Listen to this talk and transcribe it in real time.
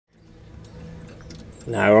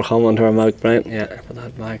Now we're coming to our milk, Brian. Yeah, put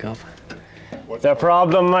that back up. The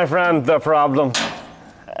problem, my friend, the problem.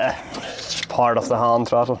 It's part of the hand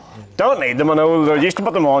throttle. Don't need them, I know. They used to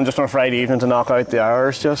put them on just on a Friday evening to knock out the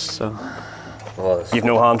hours, just so. You've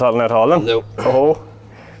no hand throttling at all then? No. Oh,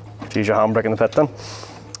 use your handbrake in the pit then.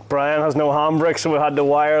 Brian has no handbrake, so we had to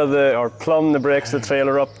wire or plumb the brakes of the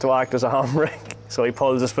trailer up to act as a handbrake. So he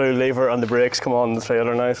pulls the spool lever and the brakes come on the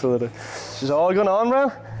trailer now, so that she's all going on,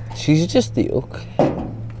 Brian. She's just the yoke.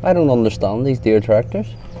 I don't understand these dear tractors.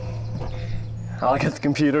 I'll get the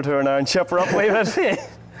computer to her now and chip her up a wee bit.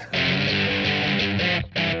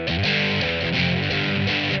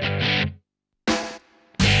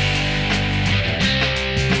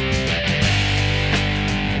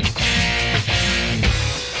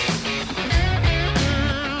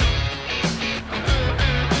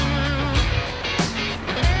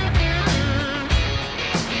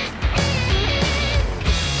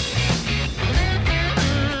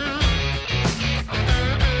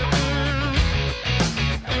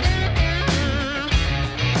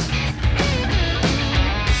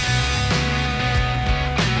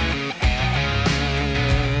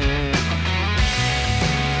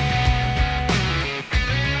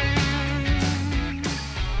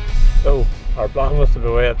 So, our plan was to be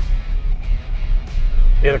away at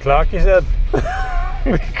 8 o'clock, you said?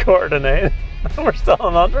 We 8:45, we're still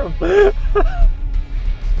on Antrim.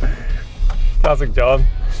 Classic John.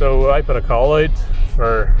 So I put a call out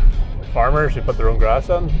for farmers who put their own grass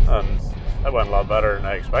in, and that went a lot better than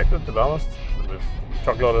I expected, to be honest. We've a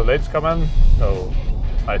truckload of leads come in, so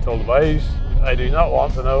I told the boys, I do not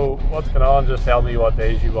want to know what's going on, just tell me what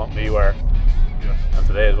days you want me where. Yes. And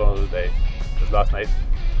today is one of those days. Because last night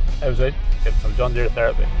I was out getting some John Deere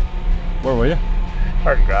therapy. Where were you?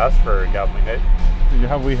 Parting grass for Gavin McClean. Did you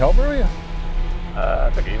have a wee helper with you?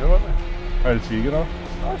 I took Eva with me. How did she get on?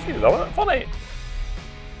 Oh, she's loving it. Funny.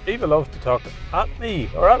 Eva loves to talk at me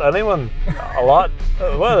or at anyone a lot,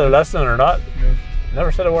 whether they're listening or not. Yes.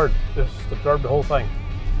 Never said a word. Just absorbed the whole thing.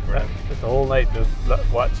 Right. Just the whole night, just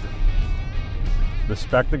watched it. The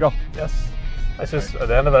spectacle. Yes. I says at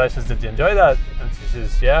the end of it, I says, "Did you enjoy that?" And she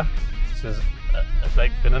says, "Yeah." She says, "It's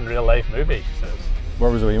like being in a real life movie." She says.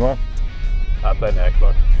 Where was the wee man? I played the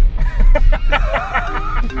Xbox.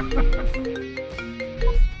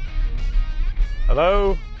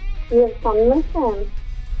 Hello. You have sun machine.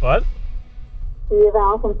 What? You have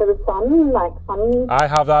anything for the sun, like sun? I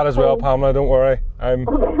have that as well, Pamela. Don't worry.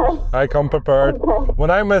 I come prepared. Okay. When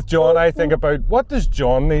I'm with John, I think about what does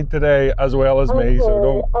John need today as well as me.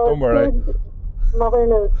 So don't worry. Mother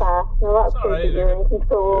knows best. No, that's good that you're in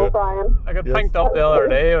control, Brian. I got pinked up the other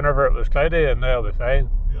day whenever it was cloudy, and now I'll be fine.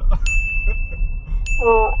 Yeah.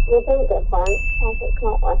 You don't get burnt. It's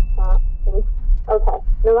not like that. Okay.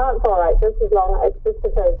 No, that's all right. Just as long as it's just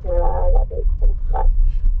occurred to me that I love you. Right.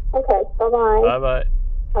 Okay. Bye bye. Bye bye.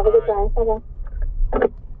 Have a good day. Bye bye.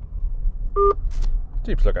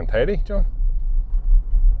 Jeep's looking tidy, John.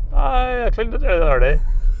 I cleaned it there the other day.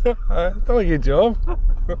 Done a good job.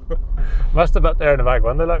 Must have been there in the back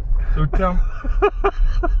window, look. So Tim,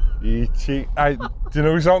 you cheat. Do you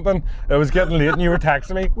know something? It was getting late and you were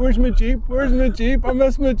texting me, "Where's my Jeep? Where's my Jeep? I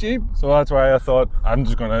miss my Jeep." So that's why I thought I'm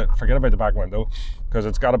just gonna forget about the back window because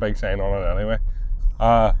it's got a big sign on it anyway.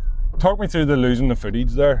 Talk me through the losing the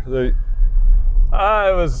footage there.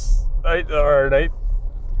 I was out the other night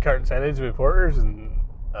carting silage with porters and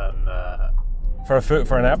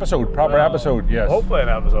for an episode, proper episode, yes. Hopefully an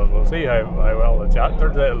episode. We'll see how well the chat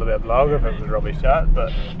turns out. It'll be a blog if it was a rubbish chat,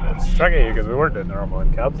 but it's tricky because we weren't doing the normal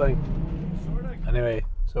in-cab thing. Anyway,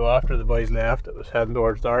 so after the boys left, it was heading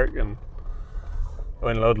towards dark and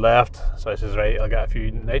when load left, so I says, right, I'll get a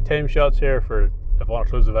few nighttime shots here for if I want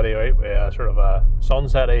to close the video out with a sort of a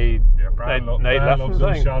sunset-y night lifting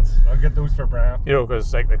thing. Shots. I'll get those for Brian. You know,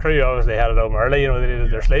 because like the crew obviously headed home early, you know, they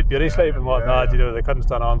needed their sleep, beauty sleep and whatnot, you know, they couldn't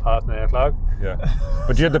stand on past 9 o'clock. Yeah.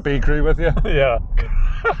 But you had the B crew with you? Yeah.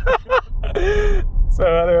 So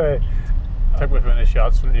anyway, took me for any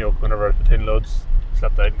shots when, you know, whenever I was between loads,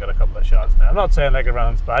 slept out and got a couple of shots. Now, I'm not saying like I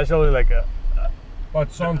ran specially, like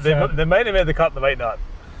but sunset. They might have made the cut, they might not.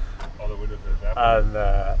 Oh, they would have definitely.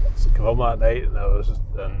 And come home that night and I was just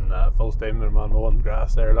in full steam with my mowing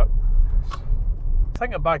grass there, look. I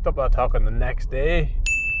think I backed up that talk on the next day,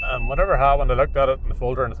 and whatever happened, I looked at it in the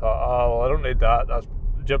folder and I thought, oh, well, I don't need that. That's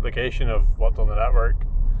duplication of what's on the network.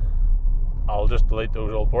 I'll just delete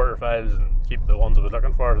those old porter files and keep the ones I was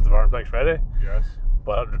looking for the FarmFLiX Friday. Yes.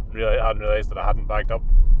 But I hadn't realised that I hadn't backed up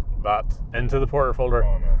that into the porter folder.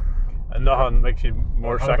 Oh no. And nothing makes you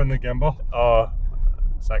more sick. In the gimbal? Oh,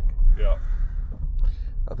 sick. Yeah.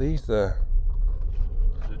 Are these the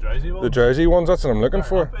The drowsy one? The drowsy ones, that's what I'm looking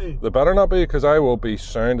for. not be. They better not be, because I will be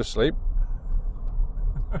sound asleep.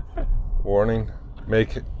 Warning, may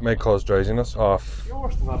cause drowsiness. Off. You're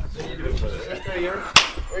worse than that.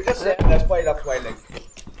 We're just saying this way, that's why, like,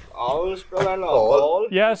 owls, brother-in-law,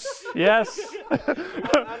 Yes, yes.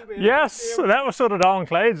 Yes, that was sort of Don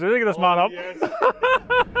Clyde. So look at this man up.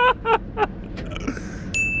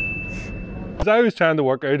 As I was trying to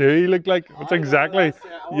work out who he looked like. It's exactly.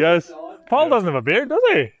 Yes. Paul doesn't have a beard, does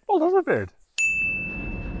he? Paul does have a beard.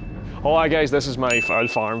 Oh, hi guys, this is my old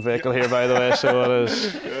farm vehicle here, by the way, so it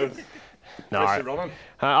is. No,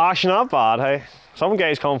 actually not bad, hey. Some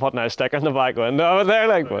guys come putting a sticker in the back window over there,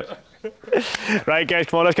 like, but. Right, guys,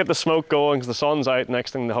 come on, let's get the smoke going, because the sun's out.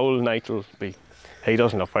 Next thing, the whole night will be. He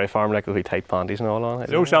doesn't look very FarmFLiX with tight panties and all on.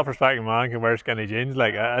 No self-respecting man can wear skinny jeans,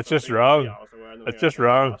 like, it's just wrong. It's just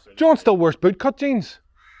wrong. John still wears bootcut jeans.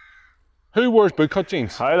 Who wears bootcut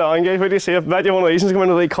jeans? How long, guys? What do you see? I bet you one of these is coming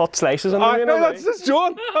to cut slices in them. No, that's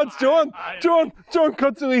John. That's John. John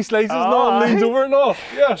cuts the wee slices and all, leans over and all.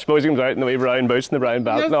 Yeah. I suppose he comes out in the wee brown boots and the brown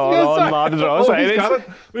belt. Yes, Mad to draw he's got it.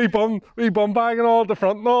 Wee bum bag and all at the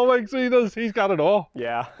front and all, like, so he does. He's got it all.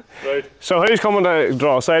 Yeah. Right. So who's coming to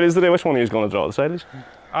draw silage today? Which one of you is going to draw the silage?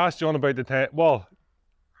 Ask John about the time. Well,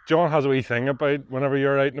 John has a wee thing about whenever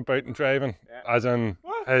you're out and about and driving, as in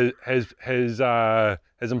his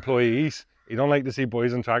employees. He don't like to see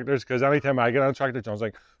boys in tractors, because anytime I get on a tractor, John's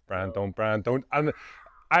like, Brian, don't. And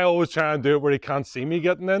I always try and do it where he can't see me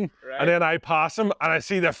getting in, and then I pass him and I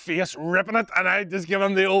see the face ripping it, and I just give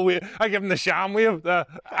him the old wave. I give him the sham wave.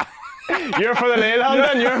 You're for the Leyland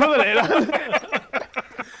then, you're for the Leyland.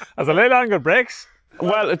 Has the Leyland got brakes?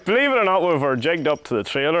 Well, believe it or not, we were jigged up to the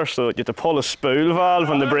trailer so that you had to pull a spool valve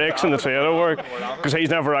when the brakes in the trailer work, because he's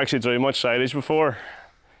never actually drew much silage before.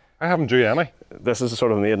 I haven't drew any. This is a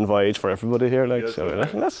sort of maiden voyage for everybody here, like, so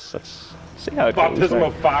let's see how it goes. Baptism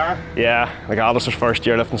of fire. Yeah, like Alistair's first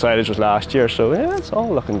year lifting silage was last year, so yeah, it's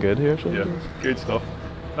all looking good here. So yeah, good stuff.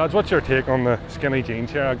 Lads, what's your take on the skinny jeans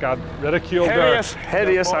here? I got ridiculed there.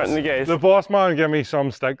 Hideous, aren't the guys? The boss man gave me some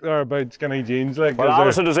stick there about skinny jeans. Like, well,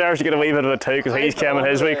 Alistair deserves to get a wee bit of it too, because he's came in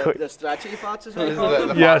his week. The stretchy fats is what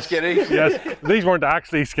the yes, skinnies. Yes, these weren't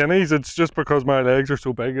actually skinnies. It's just because my legs are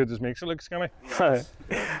so big, it just makes it look skinny. I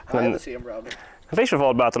have the same problem. At least we've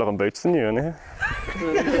all better looking boots than you, innit?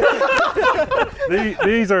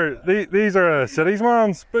 These are City's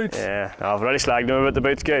man's boots. Yeah, no, I've already slagged them about the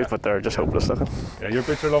boots, guys, but they're just hopeless looking. Yeah, your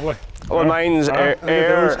boots are lovely. Oh, mine's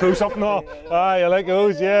air. Close up and all. I like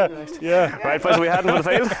those. Yeah, yeah. Right, boys, are we heading for the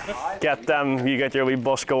field? You get your wee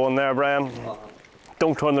bus going there, Brian.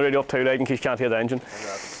 Don't turn the radio up too loud in case you can't hear the engine.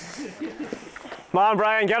 Man,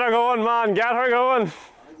 Brian, get her going, man, get her going.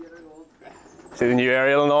 See the new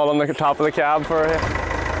aerial and all on the top of the cab for you.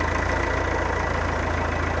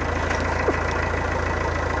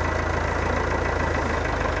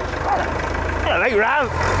 I like Ram.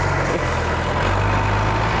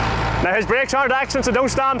 Now his brakes aren't accident, so don't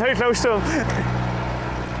stand too close to him.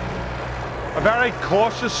 A very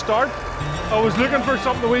cautious start. I was looking for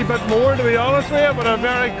something a wee bit more, to be honest with you, but a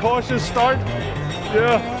very cautious start.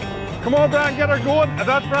 Yeah. Come on, Brian, get her going. If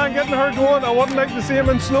that's Brian getting her going, I wouldn't like to see him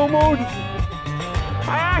in slow mode.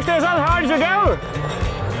 I actually, it's not hard to go.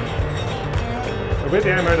 A bit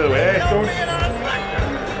damn out of the way. Don't.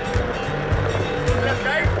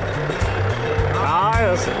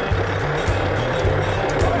 Yes.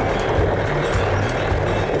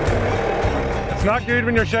 It's not good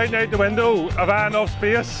when you're shouting out the window, have I enough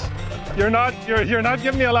space? You're not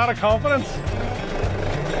giving me a lot of confidence.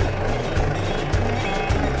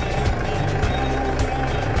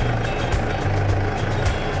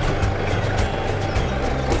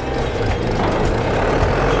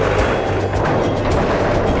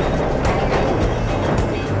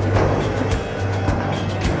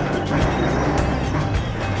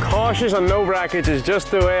 Cautious and no brackets is just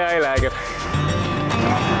the way I like it.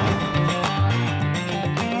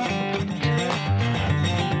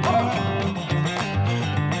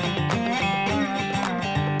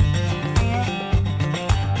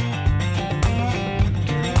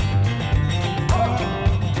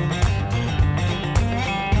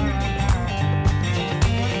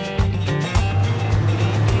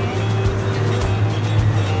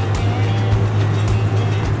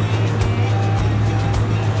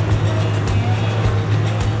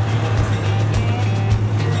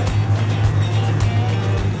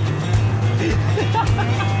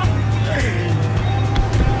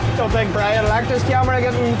 Big Brian like this camera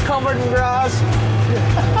getting covered in grass.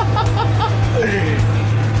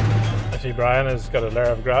 I see Brian has got a layer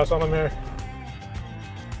of grass on him here.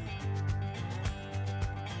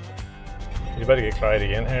 You better get cried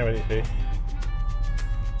again here, what do you see?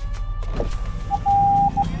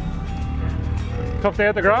 Tough day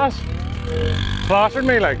at the grass. Plastered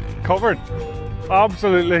me, like, covered.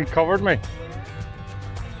 Absolutely covered me.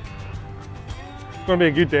 It's going to be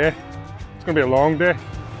a good day. It's going to be a long day.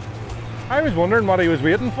 I was wondering what he was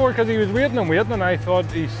waiting for, because he was waiting, and I thought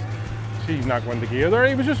she's not going to gear there.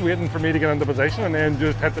 He was just waiting for me to get into position and then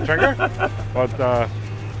just hit the trigger. But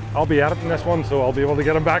I'll be editing this one, so I'll be able to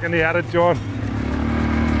get him back in the edit, John.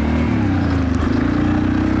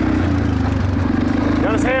 You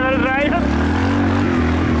want to say a bit of driving?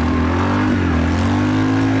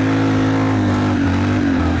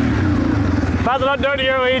 Paddle on down to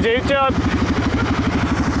your way, Jeep, John.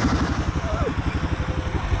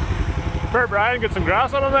 Bert Brian, get some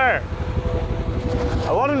grass on him there.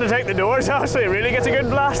 I want him to take the doors off so he really gets a good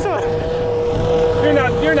blast of it.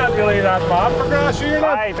 You're not really that bad for grass, you're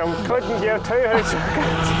not. I couldn't give two hoots.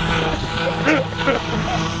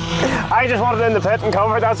 I just wanted in the pit and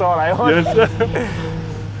covered, that's all I want. Yes.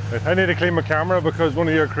 I need to clean my camera because one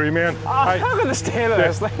of your crewmen. I'm not going to stay in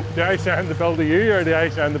this thing. Do I send the bill to you or do I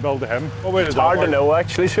send the bill to him? What way does It's that hard work? to know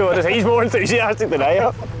actually, sure it is. He's more enthusiastic than I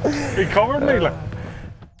am. He covered me, like.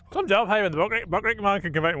 Some job high when the buck man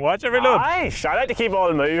can come out and watch every load. Aye, I like to keep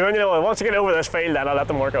all moving, you know, once I get over this field then I'll let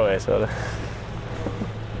them work away, so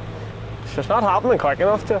it's just not happening quick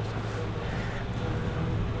enough to.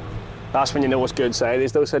 That's when you know what's good side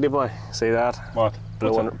is though, Cityboy. See that? What?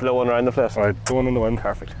 Blowing around the place. Right, going in the wind.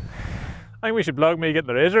 Perfect. I think we should blog me getting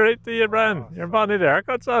the razor out to you, Brian. You're about to need a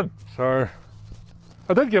haircut, son. Sure.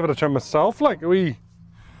 I did give it a trim myself, like, Is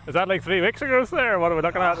that like 3 weeks ago there? What are we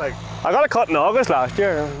looking at? Like, I got a cut in August last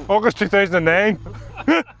year. August 2009.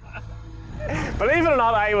 Believe it or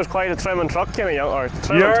not, I was quite a trim and truck kind of young, or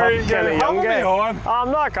trim and tuck kind of young guy.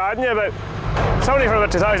 I'm not carding you, but it's only from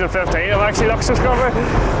about 2015 I've actually looked since cover.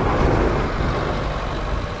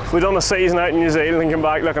 We done a season out in New Zealand and come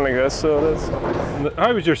back looking like this, so it is.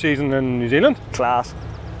 How was your season in New Zealand? Class.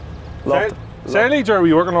 Loved it. Silage, or were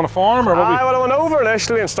you working on a farm or what? Well, I went over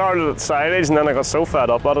initially and started at silage, and then I got so fed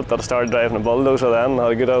up at it that I started driving a bulldozer then. I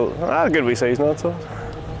had a good wee season on it, so.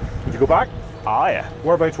 Did you go back? Ah, yeah.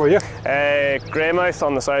 Whereabouts were you? Greymouth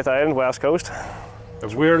on the South Island, West Coast.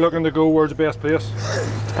 If we're looking to go, where's the best place?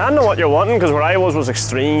 Depending on what you're wanting, because where I was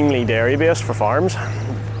extremely dairy based for farms.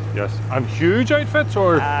 Yes. And huge outfits,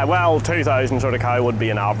 or? Well, 2,000 sort of cow would be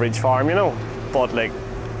an average farm, you know. But like,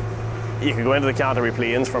 you could go into the Canterbury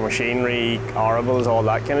Plains for machinery, arables, all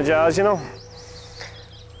that kind of jazz, you know.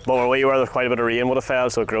 But where we were, there's quite a bit of rain would have fell,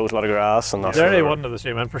 so it grows a lot of grass. And that's there really wasn't the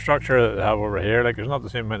same infrastructure that they have over here. Like, there's not the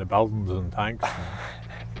same amount of buildings and tanks.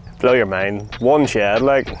 Blow your mind. One shed,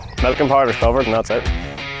 like, milking powder's covered, and that's it.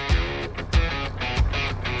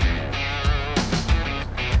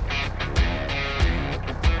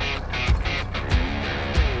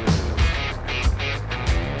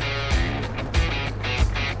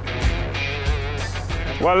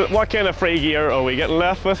 Well, what kind of free gear are we getting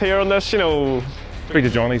left with here on this, you know? Speak to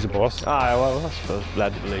Johnny's the boss. Aye, well, I suppose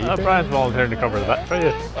glad to believe. Brian's volunteering to cover the bit for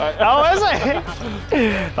you. Oh, is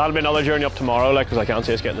it? That'll be another journey up tomorrow, like, because I can't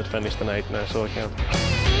see us getting it finished tonight now, so I can't.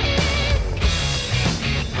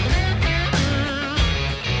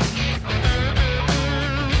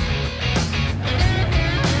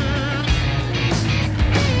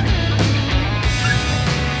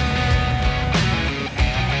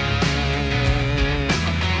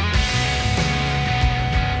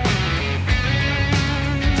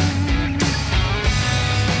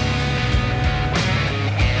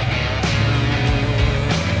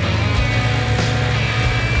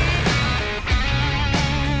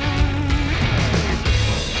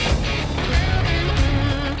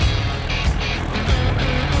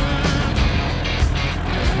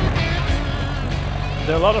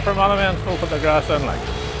 Do a lot of FERMANAGH men still put their grass in, like?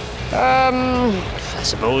 I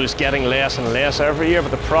suppose getting less and less every year,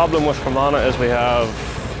 but the problem with FERMANAGH is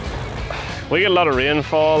we get a lot of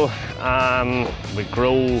rainfall and we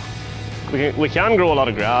can grow a lot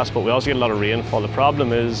of grass, but we also get a lot of rainfall. The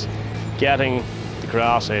problem is getting the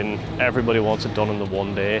grass in. Everybody wants it done in the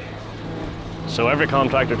one day. So every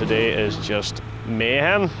contractor today is just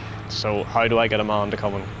mayhem. So how do I get a man to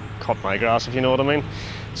come and cut my grass, if you know what I mean?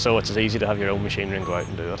 So it's as easy to have your own machinery and go out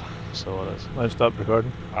and do it. So it is. Mine stopped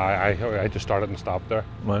recording. I just started and stopped there.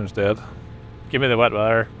 Mine's dead. Give me the wet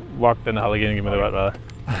weather. Walked in the hill again. Give me the wet weather.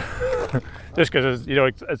 Just because you know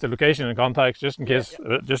it's the location and context. Just in case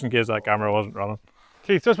that camera wasn't running.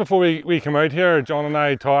 Keith, just before we come out here, John and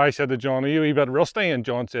I said to John, "Are you a wee bit rusty?" And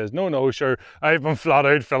John says, "No, sure. I've been flat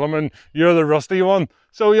out filming. You're the rusty one."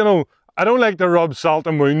 So you know. I don't like to rub salt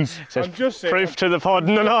in wounds. I'm just saying. Proof to the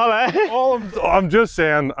pudding and all, eh? I'm just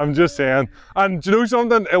saying. And do you know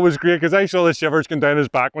something? It was great because I saw the shivers going down his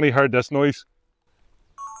back when he heard this noise.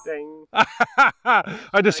 Ding.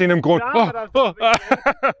 I just seen him going, oh, oh.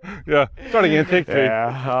 Yeah, start again, take 2.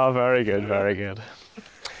 Yeah, oh, very good, very good.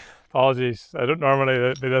 Apologies, I don't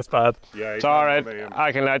normally be this bad. Yeah, It's alright,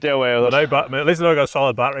 I can let you away with it. But now, at least I know I got a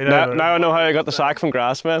solid battery now. Now I know how I got the sack from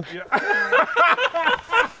Grassman.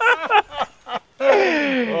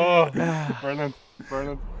 Oh, brilliant,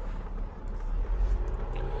 brilliant.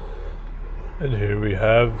 And here we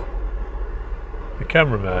have the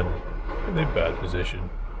cameraman in a bad position.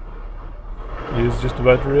 He is just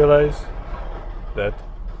about to realise that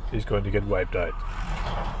he's going to get wiped out.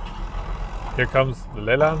 Here comes the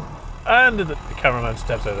Leyland, and the cameraman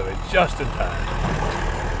steps out of the way just in time.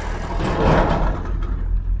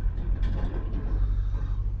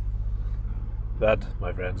 That,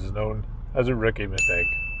 my friends, is known as a rookie mistake.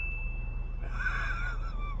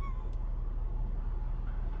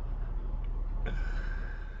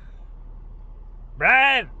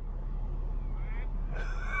 Brian!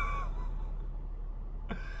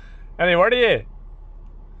 Annie, where are you?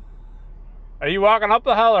 Are you walking up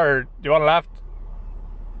the hill or do you want left?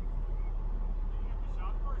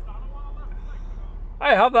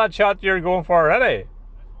 I have that shot you're going for already.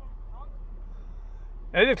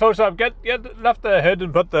 I need to close up. Get lift the hood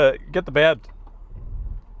and get the bed.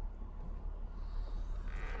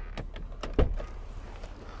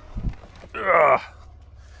 Ugh.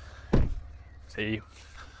 See,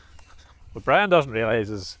 what Brian doesn't realise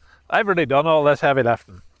is I've already done all this heavy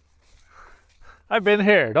lifting. I've been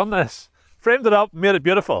here, done this, framed it up, made it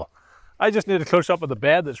beautiful. I just need to close up with the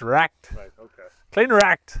bed that's racked. Right, okay. Clean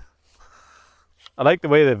racked. I like the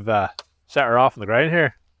way they've set her off on the ground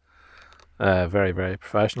here. Very, very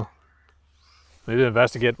professional. We need to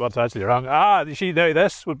investigate what's actually wrong. Ah, you see now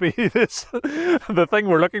this would be this the thing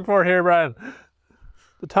we're looking for here, Brian.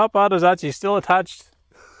 The top hat is actually still attached.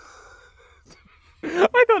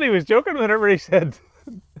 I thought he was joking whenever he said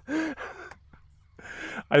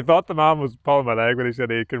I thought the man was pulling my leg when he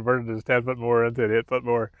said he converted his 10-foot mower into an 8-foot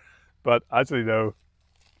mower. But actually no.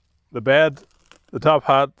 The bed, the top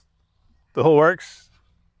hat, the whole works.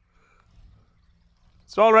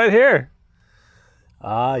 It's all right here.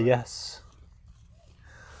 Ah, yes.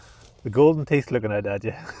 The golden teeth looking out at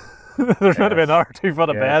you. There's meant to be another 2 foot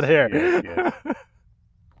of bed here. Yes.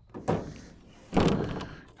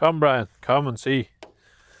 Come, Brian, come and see.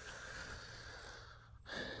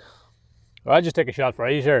 Well, I just take a shot for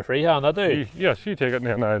ease here, freehand, I do. Yes, you take it and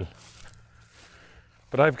then I'll.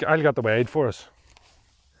 But I'll get the wide for us.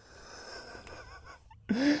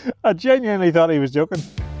 I genuinely thought he was joking.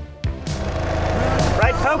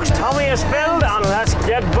 Right folks, Tommy is filled and let's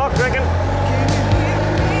get buck drinking.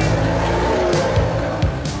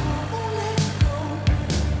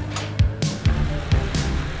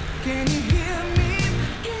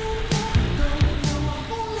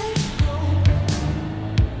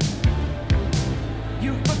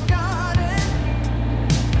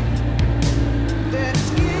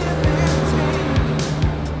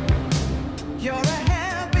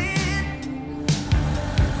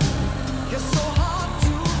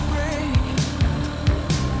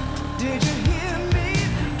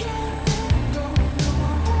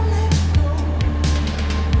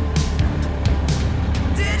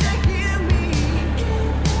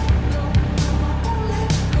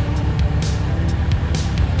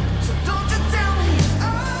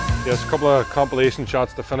 Yes, a couple of compilation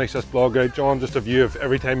shots to finish this blog out, John. Just a view of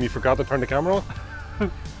every time you forgot to turn the camera on.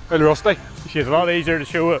 Well, rusty. It's a lot easier to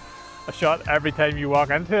show a shot every time you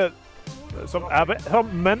walk into it.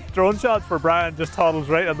 Some mint drone shots where Brian just toddles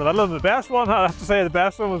right in the middle. And the best one, I have to say, the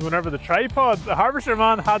best one was whenever the tripod, the harvester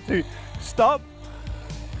man had to stop,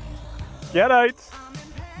 get out,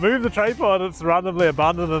 move the tripod, it's randomly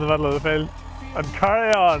abandoned in the middle of the field, and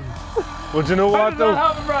carry on. Well, do you know what though?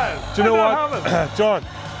 How did that happen, Brian? Do you know what, John?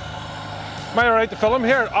 Am I alright to film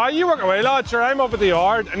here? Ah, you work away, lad. Sure, I'm up at the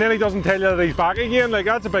yard, and then he doesn't tell you that he's back again. Like,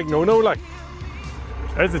 that's a big no-no. Like,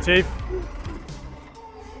 there's the chief.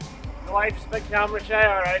 The wife's big camera shy,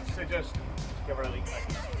 alright, so just give her a leak.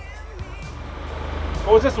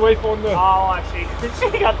 oh, is this the wife on the? Oh, actually,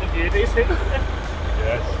 she got the beauties.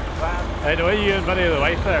 Yes. Hey, the way you and video the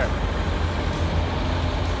wife there.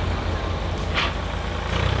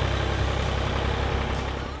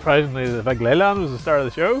 Surprisingly, the big Leyland was the start of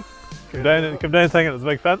the show. Come down thinking it was a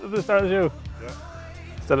big fence at the start of the show. Yeah.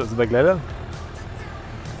 Instead it was a big Leyland.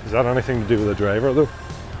 Is that anything to do with the driver though?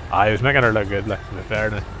 Ah, he was making her look good, like, to be fair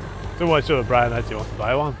now. So much so that Brian actually wants to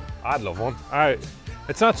buy one. I'd love one.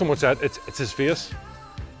 It's not so much that, it's his face.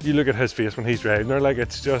 You look at his face when he's driving there, like,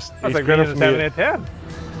 it's just... That's like grinning the from 7810.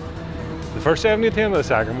 The first 7810 or the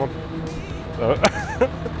second one? No.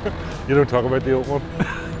 You don't talk about the old one.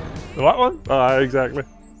 The what one? Ah, exactly.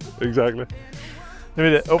 Exactly.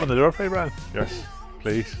 Maybe open the door for you, Brian. Yes,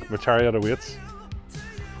 please. My chariot awaits.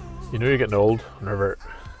 You know you're getting old whenever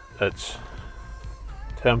it's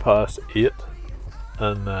 8:10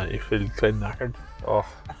 and you feel clean knackered. Oh,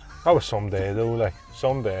 that was someday though, like,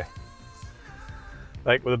 someday.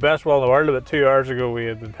 Like with the best wall in the world, about 2 hours ago we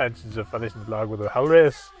had intentions of finishing the vlog with a hill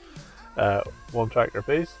race. 1 tractor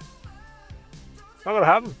apiece. Not gonna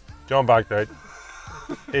happen. John backed out.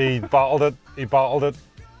 He bottled it, he bottled it.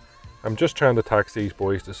 I'm just trying to text these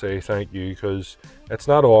boys to say thank you, because it's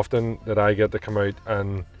not often that I get to come out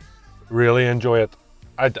and really enjoy it.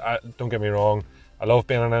 I don't get me wrong, I love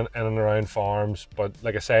being in and around farms, but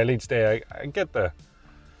like a silage day, I get the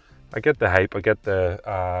hype, I get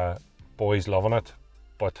the boys loving it.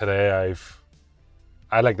 But today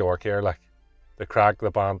I like to work here, like the crack,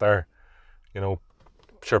 the banter, you know.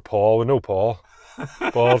 Sure, Paul, we know Paul.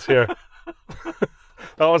 Paul's here.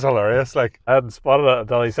 That was hilarious. Like, I hadn't spotted it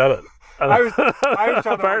until he said it. And I was trying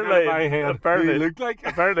to apparently, my hand. Apparently, He looked like.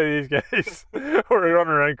 apparently these guys were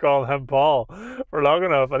running around calling him Paul for long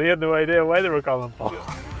enough, and he had no idea why they were calling him Paul.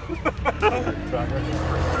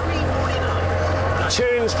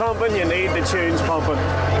 Tunes pumping, you need the tunes pumping.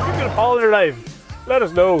 If you've got a Paul in your life, let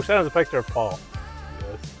us know. Send us a picture of Paul.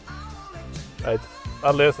 Yes. Right,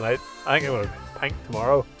 that'll do us tonight. I think I'm going to pink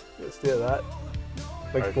tomorrow. Let's do that.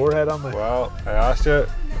 Big Right. forehead on me. Well, I asked you.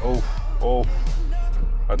 Oh,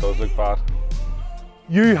 that does look bad.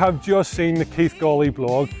 You have just seen the Keith Gawley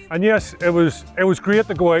blog, and yes, it was great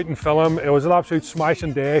to go out and film. It was an absolute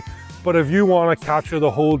smashing day. But if you want to capture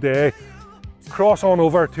the whole day, cross on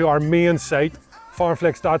over to our main site,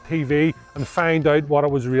 FarmFLiX.tv, and find out what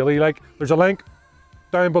it was really like. There's a link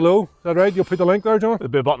down below. Is that right? You'll put the link there, John?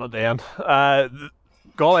 There'll be a button at the end.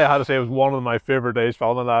 Golly, I had to say, it was one of my favourite days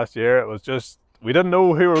filming last year. It was just, we didn't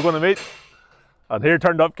know who we were going to meet. And here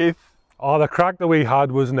turned up Keith. Oh, the crack that we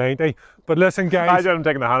had was 90. But listen, guys. Imagine him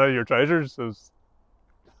taking the hand out of your trousers.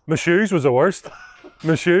 My shoes was the worst.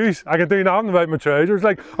 My shoes. I can do nothing about my trousers.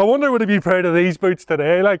 Like, I wonder would he be proud of these boots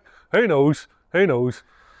today? Like, who knows? Who knows?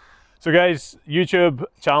 So guys, YouTube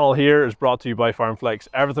channel here is brought to you by FarmFLiX.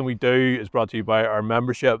 Everything we do is brought to you by our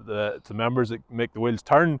membership, the members that make the wheels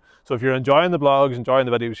turn. So if you're enjoying the blogs, enjoying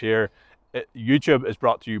the videos here, YouTube is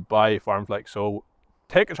brought to you by FarmFLiX. So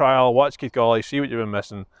take a trial, watch Keith Gawley, see what you've been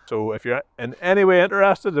missing. So if you're in any way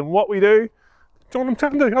interested in what we do, John, I'm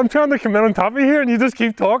trying to come in on top of you here and you just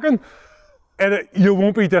keep talking. And you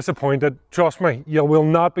won't be disappointed. Trust me, you will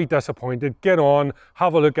not be disappointed. Get on,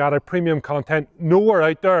 have a look at it. Premium content. Nowhere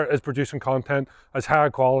out there is producing content as high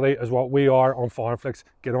quality as what we are on FarmFLiX.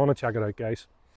 Get on and check it out, guys.